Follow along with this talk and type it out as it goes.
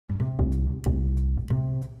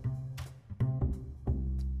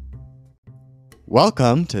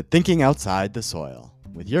Welcome to Thinking Outside the Soil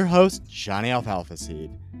with your host, Johnny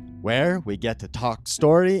Alfalfaseed, where we get to talk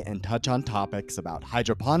story and touch on topics about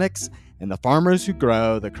hydroponics and the farmers who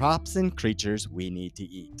grow the crops and creatures we need to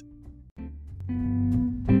eat.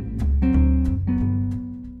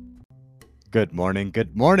 Good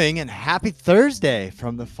morning, and happy Thursday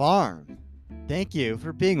from the farm. Thank you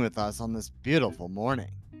for being with us on this beautiful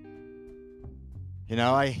morning.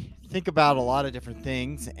 I think about a lot of different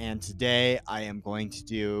things, and today I am going to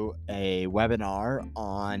do a webinar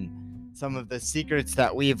on some of the secrets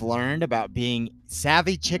that we've learned about being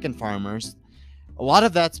savvy chicken farmers. A lot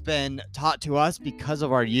of that's been taught to us because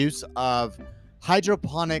of our use of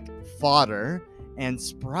hydroponic fodder and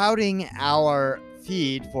sprouting our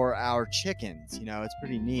feed for our chickens. It's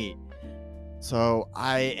pretty neat. So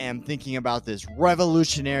I am thinking about this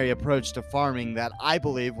revolutionary approach to farming that I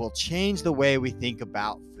believe will change the way we think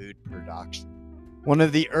about food production. One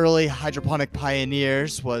of the early hydroponic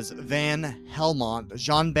pioneers was Jean-Baptiste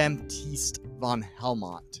van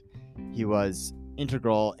Helmont. He was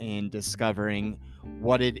integral in discovering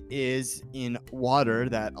what it is in water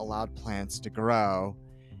that allowed plants to grow.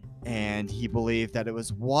 And he believed that it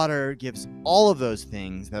was water gives all of those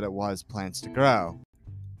things that it was plants to grow.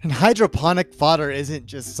 And hydroponic fodder isn't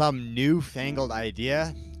just some newfangled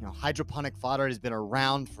idea. Hydroponic fodder has been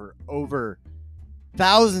around for over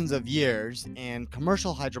thousands of years, and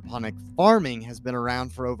commercial hydroponic farming has been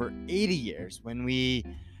around for over 80 years. When we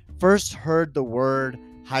first heard the word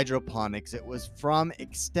hydroponics, it was from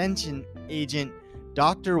extension agent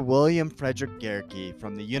Dr. William Frederick Gerke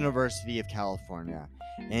from the University of California.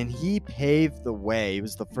 And he paved the way. He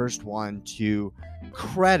was the first one to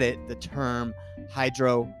credit the term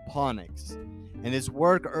hydroponics. And his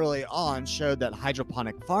work early on showed that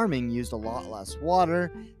hydroponic farming used a lot less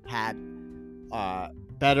water, had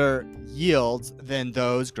better yields than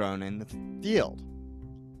those grown in the field.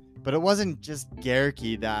 But it wasn't just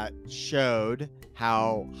Gerke that showed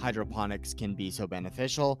how hydroponics can be so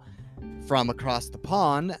beneficial. From across the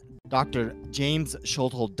pond, Dr. James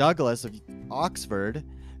Sholto Douglas of Oxford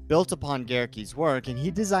built upon Gerke's work, and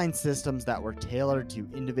he designed systems that were tailored to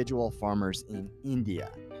individual farmers in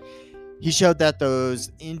India. He showed that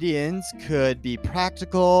those Indians could be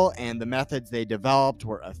practical, and the methods they developed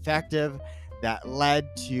were effective. That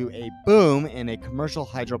led to a boom in a commercial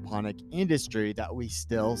hydroponic industry that we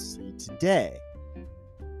still see today.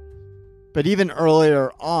 But even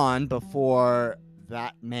earlier on, before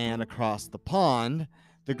that man across the pond,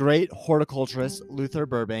 the great horticulturist Luther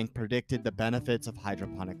Burbank predicted the benefits of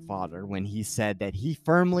hydroponic fodder when he said that he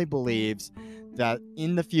firmly believes that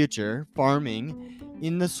in the future, farming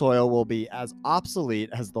in the soil will be as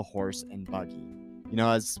obsolete as the horse and buggy.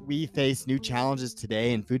 As we face new challenges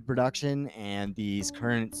today in food production and these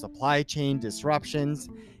current supply chain disruptions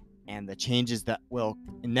and the changes that will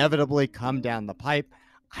inevitably come down the pipe,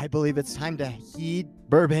 I believe it's time to heed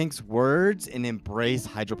Burbank's words and embrace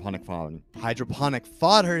hydroponic farming. Hydroponic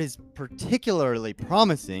fodder is particularly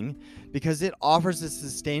promising because it offers a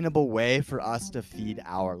sustainable way for us to feed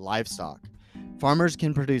our livestock. Farmers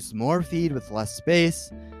can produce more feed with less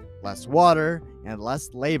space, less water, and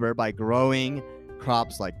less labor by growing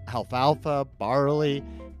crops like alfalfa, barley,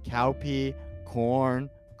 cowpea, corn,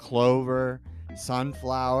 clover,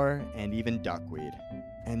 sunflower, and even duckweed.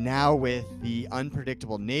 And now with the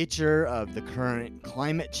unpredictable nature of the current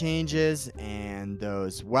climate changes and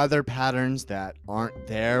those weather patterns that aren't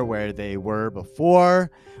there where they were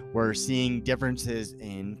before, we're seeing differences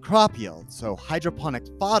in crop yield. So hydroponic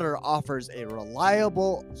fodder offers a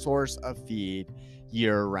reliable source of feed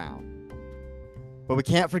year-round. But we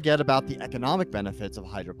can't forget about the economic benefits of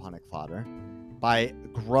hydroponic fodder. By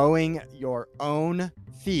growing your own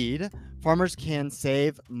feed, farmers can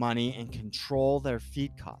save money and control their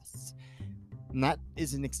feed costs. And that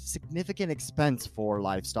is a significant expense for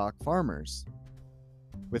livestock farmers.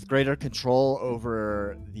 With greater control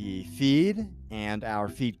over the feed and our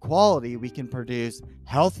feed quality, we can produce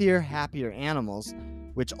healthier, happier animals,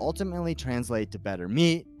 which ultimately translate to better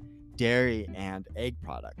meat, dairy, and egg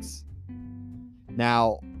products.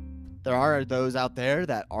 Now, there are those out there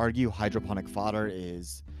that argue hydroponic fodder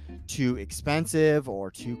is too expensive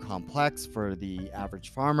or too complex for the average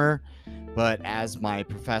farmer. But as my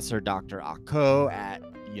professor, Dr. Ako at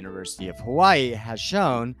the University of Hawaii, has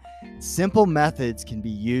shown, simple methods can be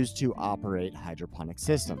used to operate hydroponic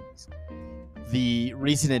systems. The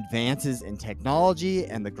recent advances in technology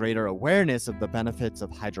and the greater awareness of the benefits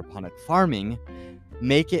of hydroponic farming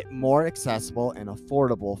make it more accessible and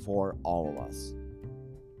affordable for all of us.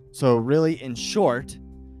 So really, in short,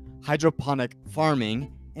 hydroponic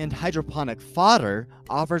farming And hydroponic fodder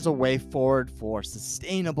offers a way forward for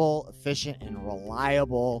sustainable, efficient, and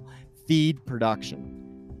reliable feed production.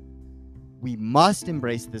 We must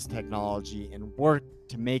embrace this technology and work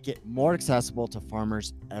to make it more accessible to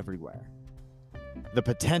farmers everywhere. The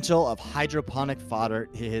potential of hydroponic fodder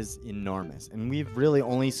is enormous, and we've really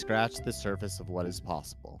only scratched the surface of what is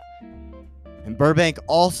possible. And Burbank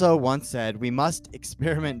also once said, "We must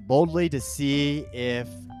experiment boldly to see if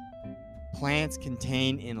plants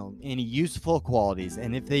contain any useful qualities,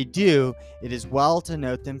 and if they do, it is well to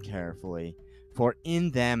note them carefully, for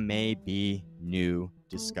in them may be new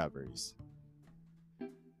discoveries."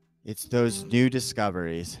 It's those new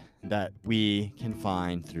discoveries that we can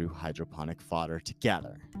find through hydroponic fodder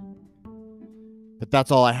together. But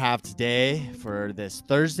that's all I have today for this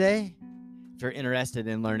Thursday. If you're interested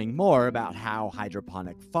in learning more about how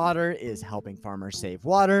hydroponic fodder is helping farmers save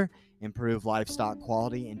water, improve livestock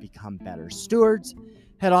quality, and become better stewards,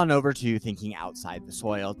 head on over to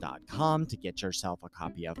thinkingoutsidethesoil.com to get yourself a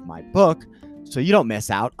copy of my book so you don't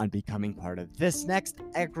miss out on becoming part of this next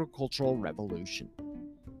agricultural revolution.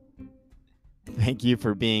 Thank you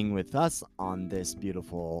for being with us on this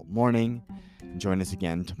beautiful morning. Join us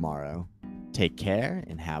again tomorrow. Take care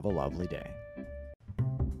and have a lovely day.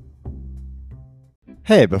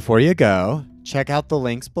 Hey, before you go, check out the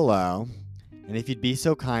links below, and if you'd be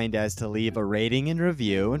so kind as to leave a rating and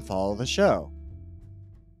review and follow the show.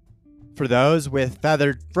 For those with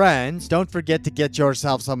feathered friends, don't forget to get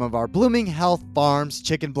yourself some of our Blooming Health Farms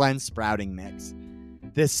Chicken Blend Sprouting Mix.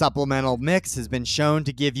 This supplemental mix has been shown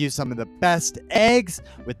to give you some of the best eggs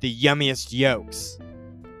with the yummiest yolks.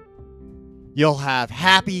 You'll have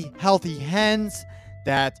happy, healthy hens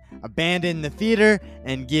that abandon the feeder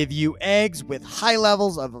and give you eggs with high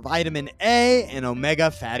levels of vitamin A and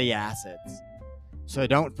omega fatty acids. So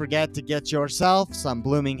don't forget to get yourself some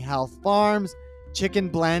Blooming Health Farms Chicken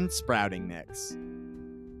Blend Sprouting Mix.